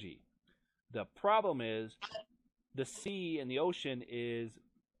energy. The problem is the sea and the ocean is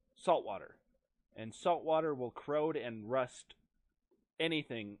salt water, and salt water will corrode and rust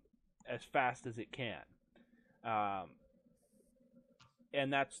anything as fast as it can.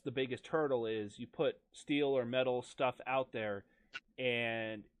 And that's the biggest hurdle is you put steel or metal stuff out there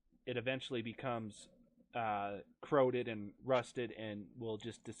and it eventually becomes corroded and rusted and will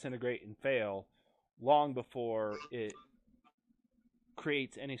just disintegrate and fail long before it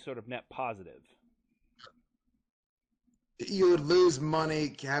creates any sort of net positive. You would lose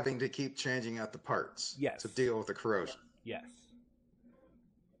money having to keep changing out the parts Yes. to deal with the corrosion. Yes.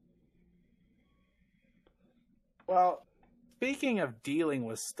 Well, speaking of dealing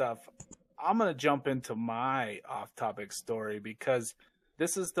with stuff, I'm going to jump into my off-topic story because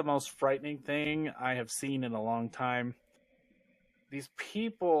this is the most frightening thing I have seen in a long time. These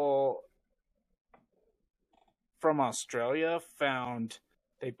people from Australia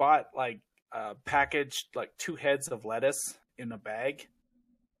they bought packaged 2 heads of lettuce in a bag.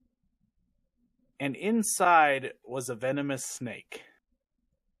 And inside was a venomous snake.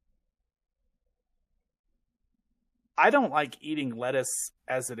 I don't like eating lettuce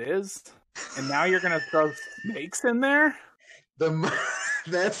as it is, and now you're gonna throw snakes in there?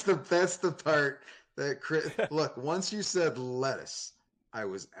 That's the part that look. Once you said lettuce, I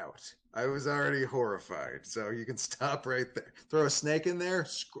was out. I was already horrified. So you can stop right there. Throw a snake in there.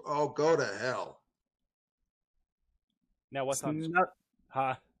 Oh, go to hell. Now what's on?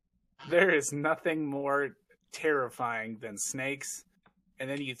 There is nothing more terrifying than snakes. And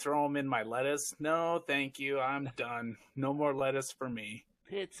then you throw them in my lettuce. No, thank you. I'm done. No more lettuce for me.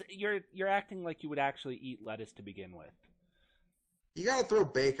 You're acting like you would actually eat lettuce to begin with. You gotta throw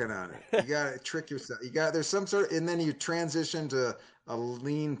bacon on it. You gotta trick yourself. There's some sort of, and then you transition to a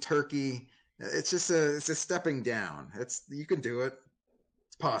lean turkey. It's a stepping down. You can do it.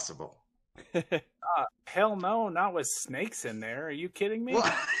 It's possible. Hell no, not with snakes in there. Are you kidding me?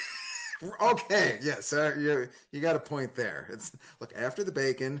 Well, okay, yes, you got a point there. Look, after the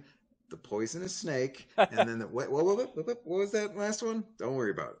bacon, the poisonous snake, and then what was that last one? Don't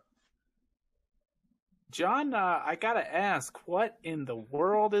worry about it. John, I gotta ask, what in the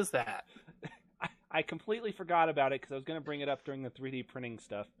world is that? I completely forgot about it because I was going to bring it up during the 3D printing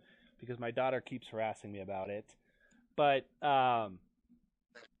stuff because my daughter keeps harassing me about it. But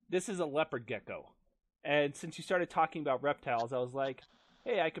this is a leopard gecko. And since you started talking about reptiles, I was like,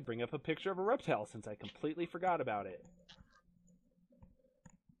 hey, I could bring up a picture of a reptile since I completely forgot about it.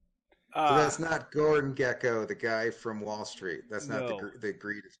 So that's not Gordon Gekko, the guy from Wall Street. That's not No. the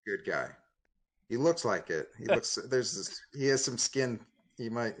greatest good guy. He looks like it. He has some skin. He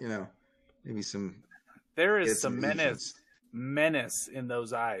might, maybe some. There is some menace in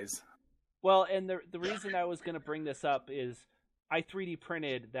those eyes. Well, and the reason I was going to bring this up is I 3D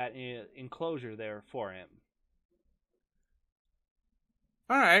printed that enclosure there for him.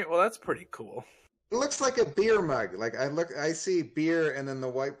 All right, well that's pretty cool. It looks like a beer mug. I see beer, and then the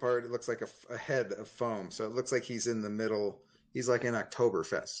white part, it looks like a head of foam. So it looks like he's in the middle. He's like in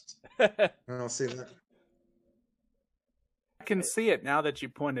Oktoberfest. I don't see that. I can see it now that you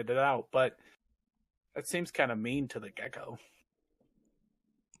pointed it out, but that seems kind of mean to the gecko.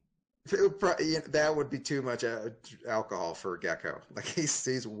 That would be too much alcohol for a gecko. Like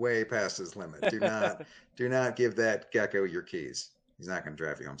he's way past his limit. Do not give that gecko your keys. He's not going to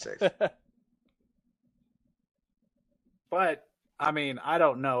drive you home safe. But I mean, I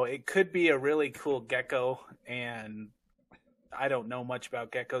don't know. It could be a really cool gecko, and I don't know much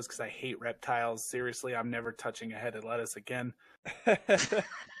about geckos because I hate reptiles. Seriously, I'm never touching a head of lettuce again.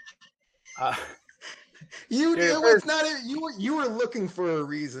 You were looking for a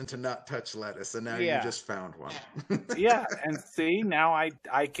reason to not touch lettuce, and now you just found one. Yeah, and see, now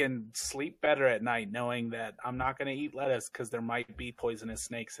I can sleep better at night knowing that I'm not going to eat lettuce because there might be poisonous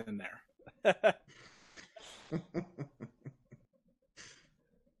snakes in there.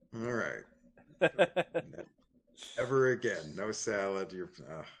 All right. Ever again, no salad.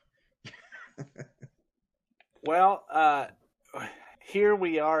 Well, here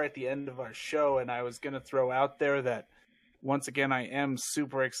we are at the end of our show, and I was going to throw out there that once again I am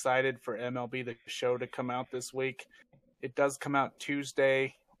super excited for MLB The Show to come out this week. It does come out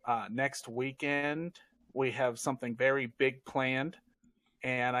Tuesday next weekend. We have something very big planned.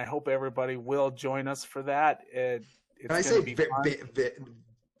 and I hope everybody will join us for that. It's Can I say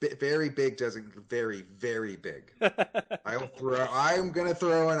very big doesn't very, very big. I'm going to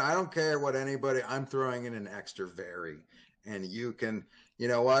throw in, I don't care what anybody, I'm throwing in an extra very. And you can, you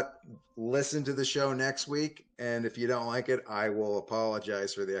know what, listen to the show next week. And if you don't like it, I will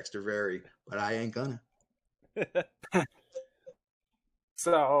apologize for the extra very, but I ain't gonna.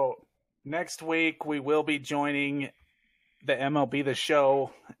 So next week we will be joining the MLB The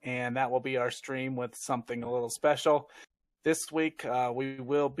Show, and that will be our stream with something a little special. This week we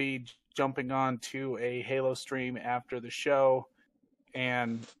will be jumping on to a Halo stream after the show.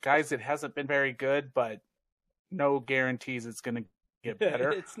 And guys, it hasn't been very good, but no guarantees it's going to get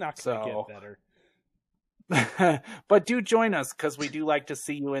better. It's not going to get better. But do join us, because we do like to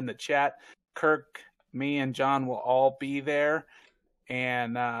see you in the chat. Kirk, me, and John will all be there.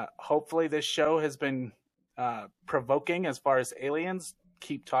 And hopefully this show has been provoking as far as aliens.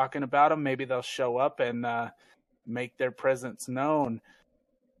 Keep talking about them. Maybe they'll show up and make their presence known.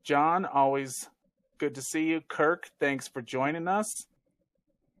 John, always good to see you. Kirk, thanks for joining us.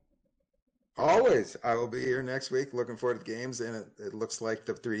 Always. I will be here next week. Looking forward to the games, and it looks like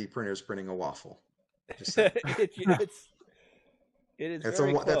the 3D printer is printing a waffle. Just it is that's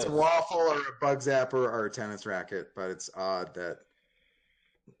very a close. That's a waffle or a bug zapper or a tennis racket, but it's odd that.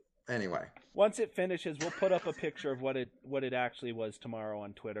 Anyway, once it finishes, we'll put up a picture of what it actually was tomorrow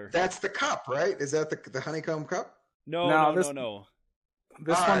on Twitter. That's the cup, right? Is that the honeycomb cup? No.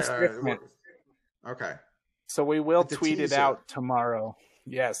 This one's different. Okay. So we will tweet it out tomorrow.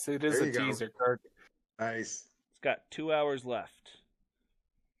 Yes, it is a teaser, Kirk. Nice. It's got 2 hours left.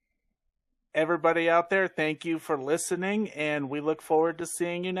 Everybody out there, thank you for listening, and we look forward to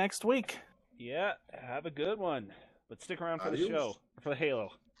seeing you next week. Yeah, have a good one. But stick around for the show, for the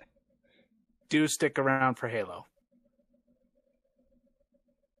Halo. Do stick around for Halo.